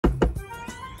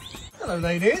Hello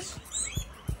ladies.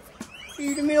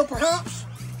 Need a meal perhaps?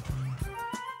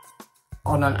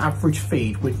 On an average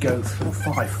feed, we'd go through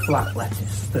 5 flat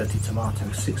lettuce, 30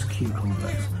 tomatoes, 6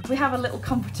 cucumbers. We have a little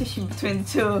competition between the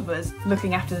two of us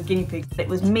looking after the guinea pigs. It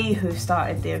was me who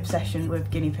started the obsession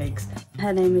with guinea pigs.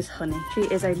 Her name is Honey. She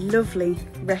is a lovely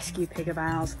rescue pig of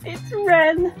ours. It's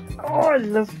Wren. Oh, I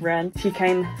love Wren. She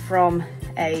came from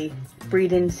a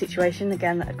breeding situation,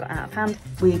 again, that got out of hand.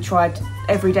 We tried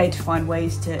every day to find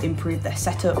ways to improve their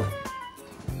setup.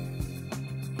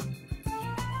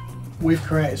 We've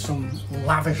created some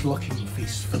lavish looking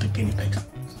feasts for the guinea pigs.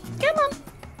 Come on.